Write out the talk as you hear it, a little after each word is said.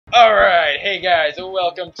Alright, hey guys, and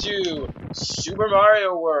welcome to Super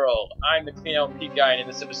Mario World. I'm the CleanLPGuy, and in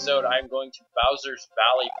this episode I'm going to Bowser's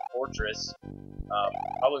Valley Fortress.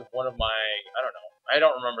 Probably one of my, I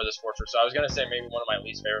don't remember this fortress, so I was going to say maybe one of my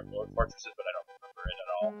least favorite fortresses, but I don't remember it at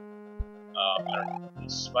all. I don't know,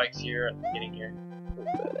 these spikes here at the beginning here. Ooh,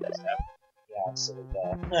 Yeah, so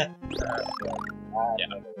yeah.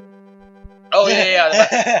 Oh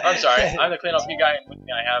yeah. I'm sorry, I'm the CleanLPGuy, and with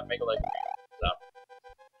me I have MegaLegogamer.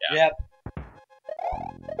 Yeah. Yep.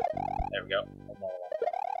 There we go.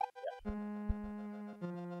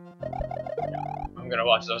 Yeah. I'm gonna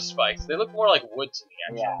watch those spikes. They look more like wood to me,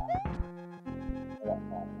 actually.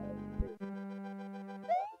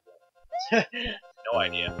 Yeah. No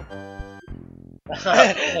idea.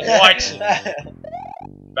 What?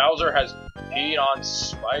 Bowser has peed on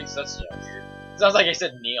spikes? That's so weird. Sounds like I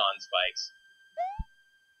said neon spikes.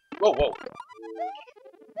 Whoa, whoa.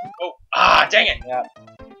 Oh, ah, dang it! Yeah.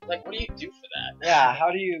 Like, what do you do for that? Yeah, how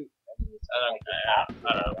do you... I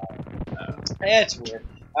don't know. It's weird.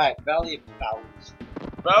 Alright, Valley of Bowser.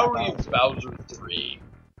 Valley of Bowser 3.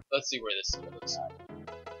 Let's see where this goes.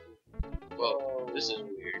 Whoa, this is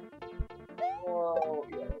weird. Whoa.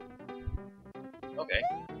 Okay.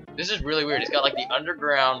 This is really weird. It's got like the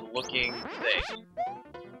underground looking thing.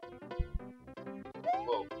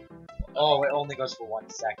 Whoa. Oh, it only goes for 1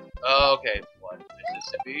 second. Oh, okay. One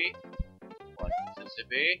Mississippi. One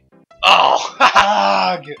Mississippi. Oh!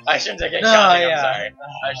 Ah, good. I shouldn't have been No, counting, yeah. I'm sorry.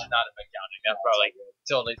 I should not have been counting. That probably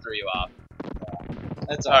totally threw you off.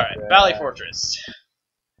 That's all Alright, good. Valley Fortress.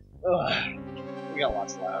 Ugh. We got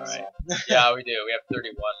lots of lives. Alright. So. Yeah, we do. We have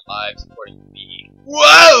 31 lives according to me.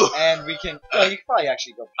 Whoa! And we can... Well, you could probably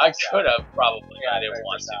actually go I past that. could have, probably. Yeah, I didn't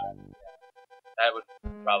want to. 30%. That would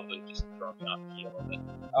probably just throw me off the key a little bit.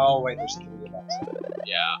 Oh, wait, there's 3 of us.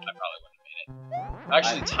 Yeah, I probably wouldn't have made it.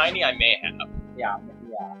 Actually, Tiny I may have. Yeah.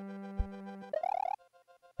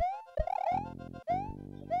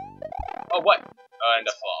 Oh, what? Oh, and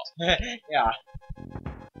a fall. Yeah.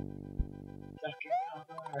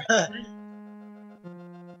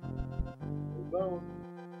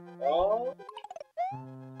 Oh.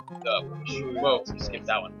 Whoa, skip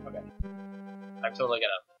that one. Okay. I'm totally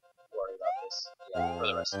gonna worry about this for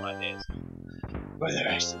the rest of my days. For the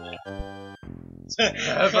rest of my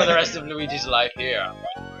For the rest of Luigi's life here, I'm going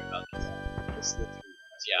to worry about this.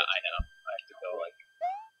 Yeah, I know. I have to go, like...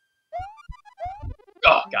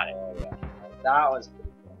 Oh, got it. That was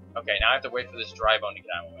pretty good. Okay, now I have to wait for this dry bone to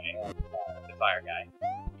get out of the way. The fire guy.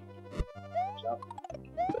 Jump.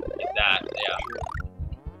 Get that, yeah.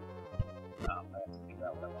 I have to figure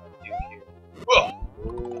out what I want to do here. Whoa!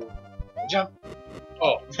 Ooh. Jump.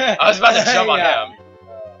 Oh, I was about to jump on Yeah. him.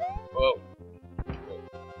 Whoa.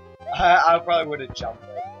 I probably would have jumped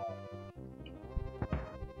right now.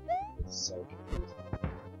 It's so confusing.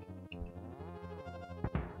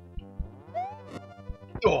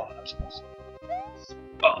 Oh,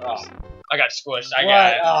 oh, I got squished. I What?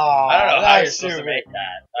 got it. Oh, I don't know how you're that's supposed to stupid. make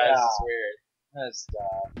that. Yeah. That's weird. That's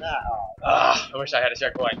dumb. Oh. I wish I had a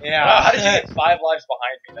checkpoint. Yeah. How did you get 5 lives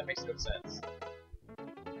behind me? That makes no sense.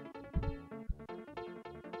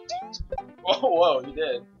 Whoa, you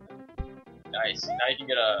did. Nice. Now you can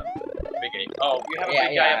get a big ape. Oh, you have a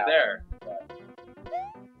big guy up there.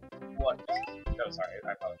 What? No, sorry.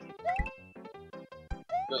 I apologize.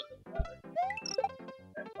 Doesn't really matter.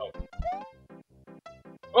 Oh.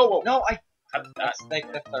 Whoa. No, that's like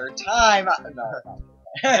the 3rd time. No.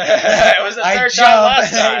 It was the 3rd time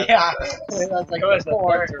last time. Yeah. That's like It was the the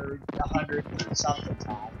 4th or 100th or something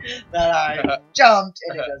time that I jumped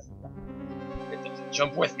and it doesn't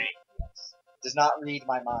Jump with me. does not read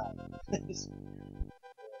my mind.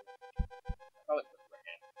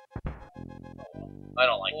 I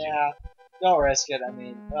don't like you. Yeah, don't risk it. I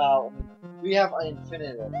mean, well, we have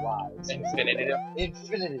infinitive lives. Infinitive?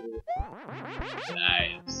 Infinitive.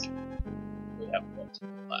 Nice. We have multiple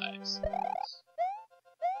lives.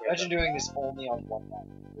 Imagine doing this only on one map.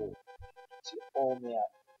 Cool. So only on.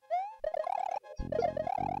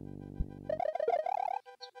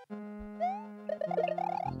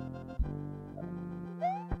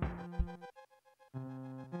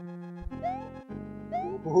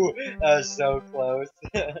 Ooh, that was so close.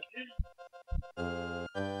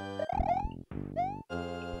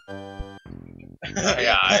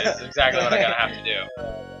 Yeah, it's exactly what I'm gonna have to do.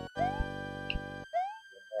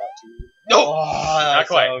 No! Oh, that Not was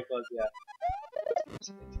quite. So close, yeah.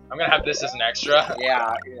 I'm gonna have this as an extra. Yeah,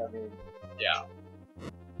 I mean. Yeah.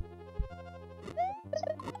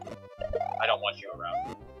 I don't want you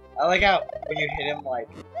around. I like how when you hit him, like,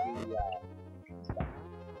 I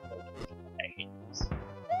hate this.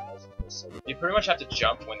 You pretty much have to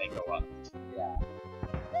jump when they go up. Yeah.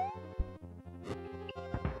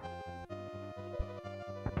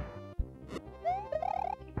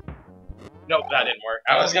 Nope, that didn't work.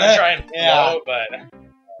 I was gonna try and float, but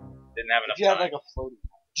didn't have enough If you had time. like a floating,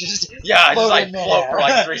 just I just like in there. float for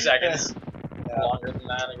like 3 seconds. Yeah. Longer than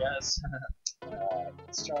that, I guess.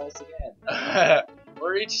 Let's try this again.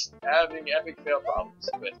 We're each having epic fail problems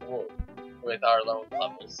with our low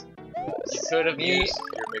levels. You could have used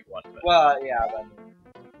your big one. But... Well, yeah, but...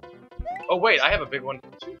 Oh wait, I have a big one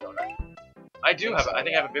too, don't I? I do have. So, I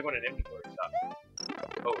think I have a big one in inventory stuff.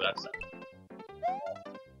 Oh, that's not.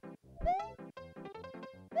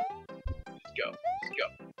 Just go. Just go.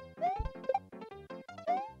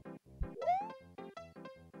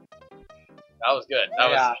 That was good.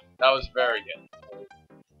 That was very good.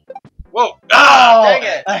 Whoa! Ah! Dang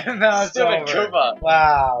it! No, Stupid Koopa.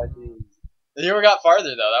 Wow, jeez. You got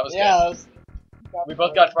farther though. That was good. We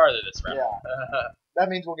both got farther this round. Yeah. That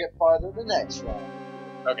means we'll get farther the next round.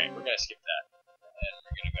 Okay, we're gonna skip that. And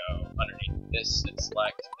we're gonna go underneath this and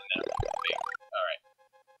select, and then big. Alright.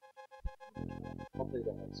 Hopefully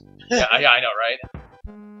that works. Yeah, I know, right?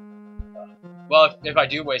 Well, if I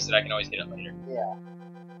do waste it, I can always get it later. Yeah.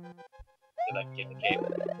 So I can get the cape.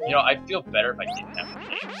 You know, I'd feel better if I didn't have the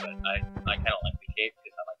cape, but I kind of like the cape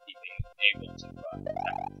because I like being able to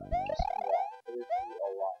attack the zombies. Yeah, it would be a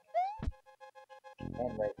lot.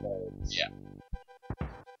 And right loads. Yeah.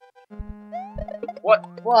 What?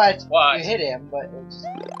 What? What? You hit him, but it's...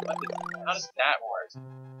 How does that work?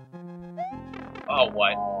 Oh,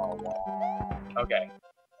 what? Oh, wow. Okay.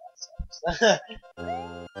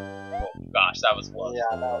 Oh, gosh, that was close.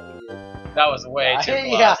 Yeah, That was way too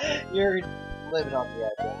close. Yeah, you're living on the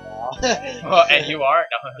edge right now. Well, and you are?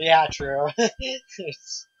 No. Yeah, true.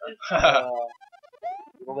 It's,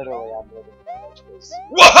 literally, I'm living on the edge.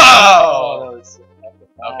 Whoa!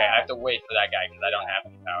 Okay, I have to wait for that guy because I don't have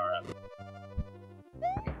any power up.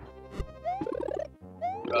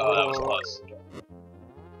 Oh, that was close. I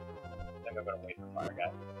think I'm gonna wait for Fire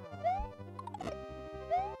Guy.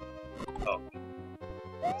 Oh.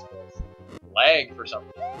 Lag for some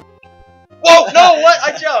reason. Whoa! No! What?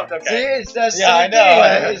 I jumped! Okay. See, it's that Yeah, I same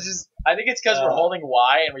know. thing. It's just... I think it's because we're holding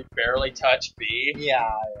Y and we barely touch B.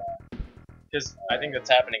 Yeah. Because I think that's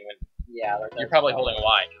happening when... Yeah. You're probably holding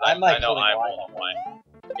Y. I'm like I know holding I'm Y. holding Y.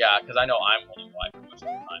 Yeah, because I know I'm holding Y for most of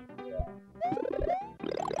the time. Yeah.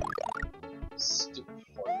 Stupid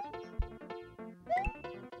fortress.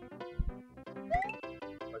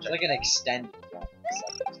 It's like an extended one.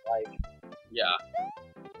 It's like... Yeah.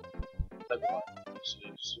 Like what?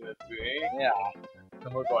 Snippy? Yeah.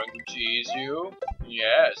 And we're going to tease you?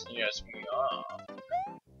 Yes, yes we are.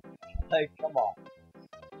 Like, come on.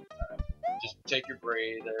 Just take your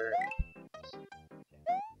breather.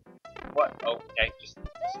 What? Oh, okay, just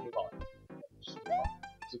move on. Just move on.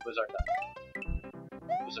 Supers are done.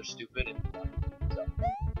 Supers are stupid and fun. So,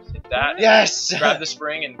 just hit that. Yes! Grab the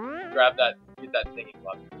spring and grab that, get that thingy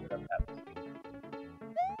bug. Whatever happens.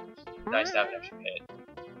 Nice to have an extra hit.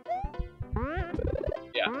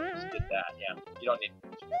 Yeah, just get that, yeah. You don't need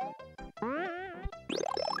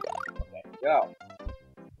okay. Go.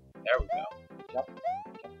 There we go. Jump.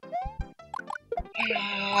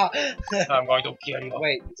 I'm going to kill you.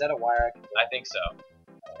 Wait, is that a wire I can I think so.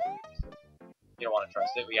 You don't want to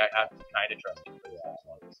trust it, but I have to kind of trust it.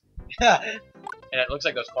 Yeah. And it looks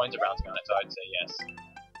like those coins are bouncing on it, so I'd say yes.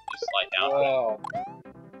 Just slide down. Whoa.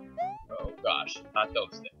 Oh gosh, not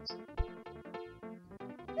those things.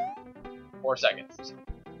 4 seconds.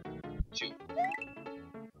 2.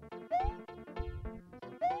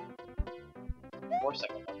 4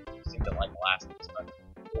 seconds. Seemed to like last this time.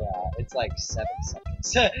 Yeah, it's like 7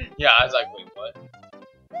 seconds. Yeah, I was like, wait, what?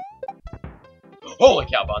 Holy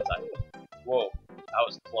cow, bonsai. Whoa, that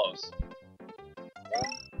was close.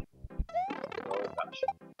 Oh gosh.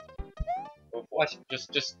 Go for it.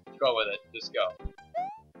 Just go with it. Just go.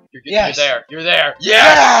 Yes. You're there. You're there.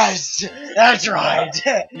 Yes! That's right!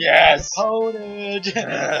 Yes! Opponent!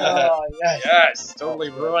 Oh, yes. Yes! Totally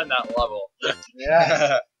ruined that level.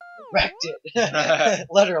 Yes. Wrecked it.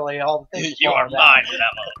 Literally, all the things. You are mine for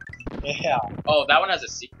that level. Yeah. Oh, that one has a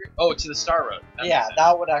secret? Oh, to the Star Road. Yeah,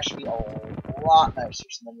 that would actually be a lot nicer,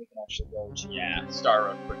 so then we can actually go to... Yeah, Star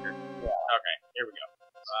Road quicker. Yeah. Okay, here we go.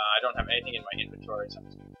 I don't have anything in my inventory, so I'm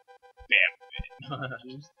just gonna...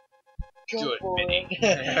 Bam! Do it, Vinny.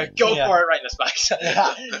 Go for it right in the spikes.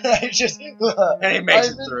 Yeah. Just... And he makes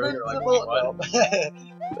it through. You're like, wait, what? No. I think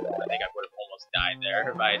I would have almost died there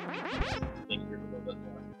if I lingered a little bit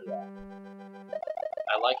more. Yeah.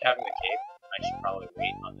 I like having the cape. I should probably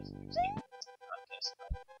wait on this new thing. Not this.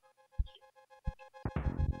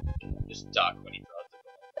 Just duck when he throws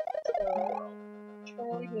the ball.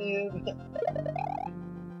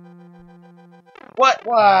 What?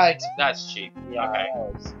 What? That's cheap. Yeah, Okay.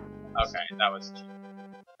 that was... Okay, that was cheap.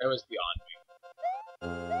 It was beyond me.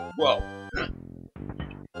 Whoa.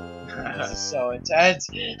 This is so intense.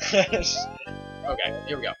 Okay,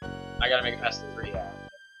 here we go. I gotta make it past the 3. We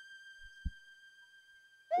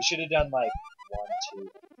should have done like 1,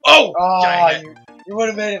 2. Oh! Oh, Dang it. you would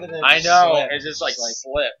have made it, but then I it know, slipped. it just like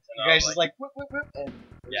slipped. You guys just like whoop, whoop, whoop, and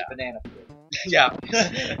Yeah. banana food. Yeah.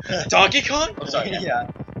 Donkey Kong? I'm sorry. Yeah.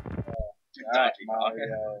 Donkey Kong.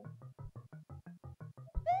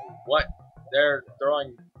 What? They're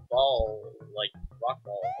throwing ball, like rock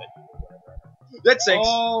balls at you or whatever. That sinks.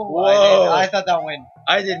 Oh, Whoa. I thought that went.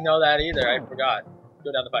 I didn't know that either. I forgot.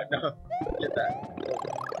 Go down the pipe. No. Get that.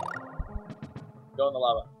 Go in the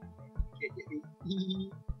lava.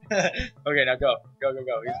 Okay, now go. Go, go,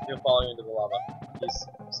 go. He'll follow you into the lava. He's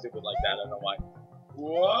stupid like that. I don't know why.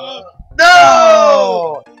 Whoa.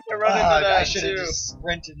 No! I run into that I should have too. just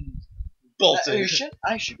sprinted. Bolted.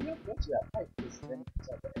 I should be able to go to that pipe. Because then it's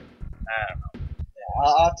up there. I don't know. Yeah,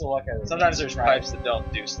 I'll have to look at it. Sometimes there's pipes that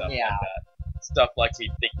don't do stuff Yeah. like that. Stuff like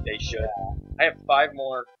we think they should. Yeah. I have 5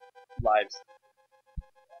 more lives.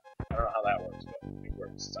 I don't know how that works, but it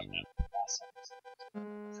works somehow.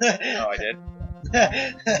 Oh, I did?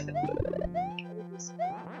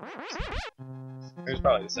 It was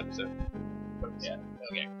probably this episode. But yeah,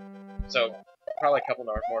 okay. So, probably a couple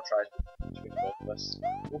more tries between both of us.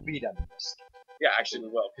 We'll beat him. Yeah, actually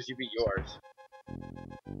we will, because you beat yours.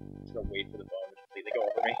 Just gonna wait for the bone to completely go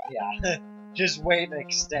over me. Yeah. Just wait and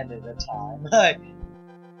extend it a time.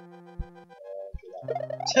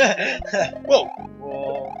 Whoa!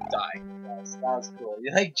 Whoa. Die. That was cool.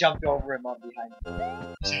 You like jumped over him on behind you.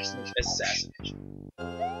 Assassination.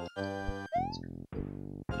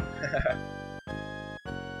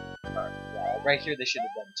 Yeah, right here they should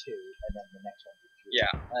have done 2, and then the next one be 3. Yeah,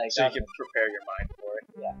 Like, so you that can prepare your mind for it.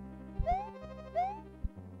 Yeah.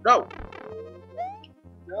 No!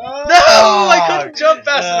 No! No! I couldn't jump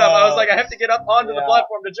fast enough. I was like, I have to get up onto the Yeah.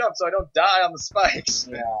 platform to jump so I don't die on the spikes.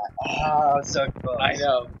 Yeah. Oh, so close. I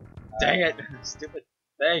know. Dang it. Stupid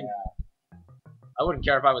thing. I wouldn't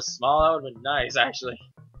care if I was small. That would have been nice, actually.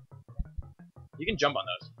 You can jump on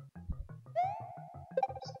those.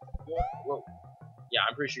 Whoa. Yeah,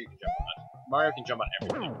 I'm pretty sure you can jump on that. Mario can jump on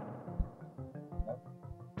everything.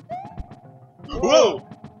 Whoa!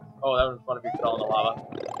 Oh, that would have been fun if you fell in the lava.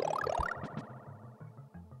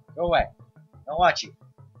 Go away. Don't watch you.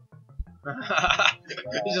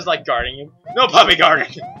 He's just like guarding you. No puppy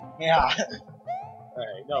guarding! Yeah.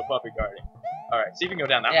 Alright, no puppy guarding. Alright, see if you can go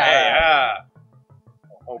down that Yeah. way. Yeah!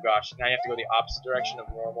 Oh gosh, now you have to go the opposite direction of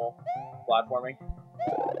normal platforming.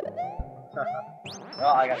 Well,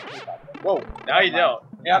 I gotta keep up. Whoa, now you don't.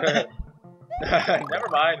 Yep. Never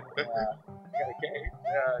mind. Yeah. I got a cave.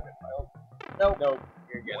 Nope. Nope.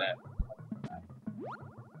 You're good at.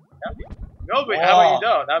 No, but how about you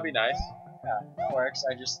don't? That'd be nice. Yeah, that works.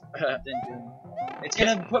 I just didn't do. It's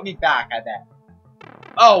gonna put me back, I bet.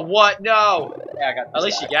 Oh, what? No! Yeah, I got this At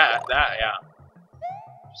least guy. you got that, yeah.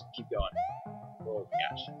 Just keep going. Oh my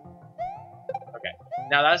gosh. Okay.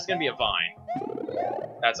 Now that's gonna be a vine.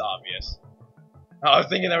 That's obvious. I was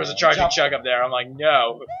thinking there was a charging chug up there. I'm like,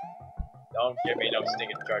 no. Don't give me no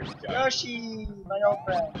stinking charging chug. Yoshi, my old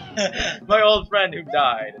friend. My old friend who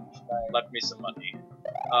died and left me some money.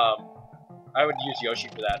 I would use Yoshi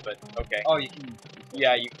for that, but okay. Oh, you can.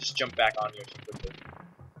 Yeah, you can just jump back on Yoshi quickly.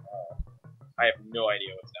 I have no idea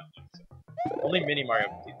what's down there. So. Only Mini Mario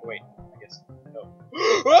can do. Wait, I guess. No.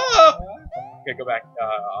 Ah! Okay, go back.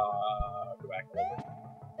 Go back a little bit.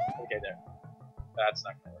 Okay, there. That's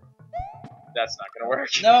not gonna work. That's not gonna work.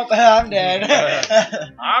 Nope, I'm dead.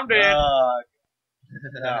 I'm dead.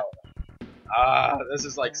 No. This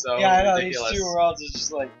is like so Yeah, I know, ridiculous. these 2 worlds are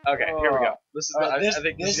just like. Okay, here we go. This is. Alright, I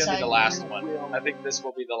think this is gonna be the last one. will- I think this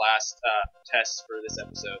will be the last test for this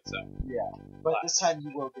episode. So. Yeah, but this time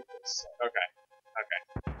you will get this. So Okay. Okay.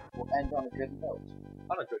 we'll end on a good note.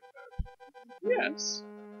 On a good note. Yes.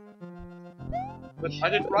 But I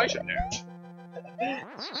didn't write it there.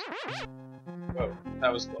 Oh,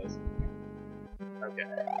 that was close. Okay.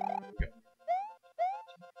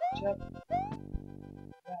 Yep.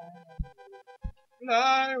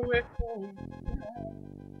 Fly away home.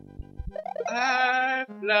 I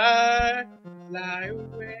fly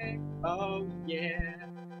away. Oh yeah.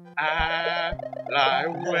 I fly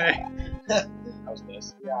away. That was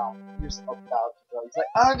close. Yeah, you're just about to go. He's like,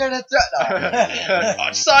 I'm gonna threaten.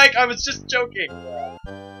 Oh, psych! I was just joking.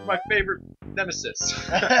 My favorite nemesis.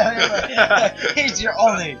 He's your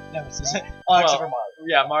only nemesis. Oh, except for Mario.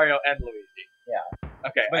 Yeah, Mario and Luigi. Yeah.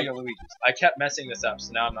 Okay, But you're Luigi's. I kept messing this up,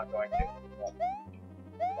 so now I'm not going to.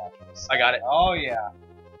 I got it. Oh yeah.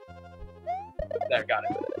 There, got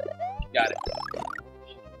it. Got it.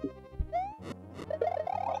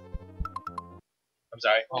 I'm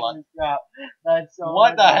sorry. Hold on. Yeah, that's so.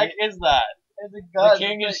 What the funny. heck is that? It's a The gun.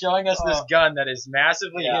 king It's is showing us this oh. gun that is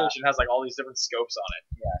massively Yeah. huge and has like all these different scopes on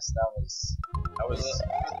it. Yes, that was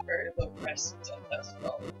very low price,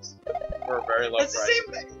 $10,000. For a very low It's price.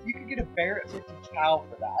 the same thing. You could get a bear at 50 cow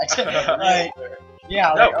for that. like,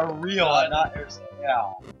 yeah, No. like a real one, not Airsoft.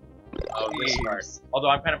 Yeah. Oh, this part. Although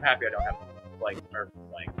I'm kind of happy I don't have flag.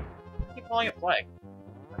 I keep calling it flag.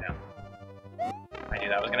 Oh, no. I knew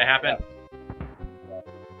that was gonna happen.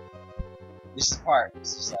 This is the part.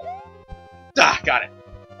 It's just like. Ah, got it.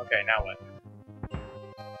 Okay, now what?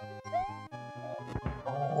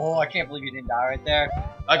 Oh, I can't believe you didn't die right there.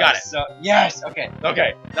 I got it. So yes, okay.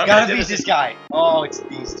 Okay. Now Gotta beat this guy. Oh, it's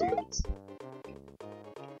these dudes.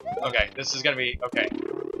 Okay, this is gonna be okay.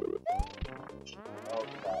 Oh,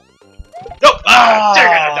 God. Nope! Ah, dang it,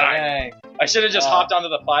 I died. Dang. I should have just hopped onto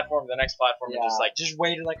the platform, the next platform, and just like. just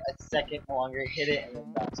waited like a second longer, hit it, and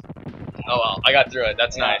then that's. Oh well, I got through it.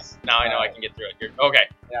 That's Yeah. nice. Now I know I can get through it. Okay.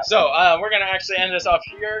 Yeah. So we're gonna actually end this off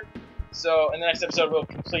here. So in the next episode, we'll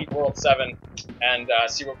complete World 7 and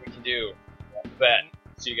see what we can do. Then,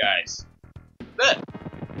 see you guys then.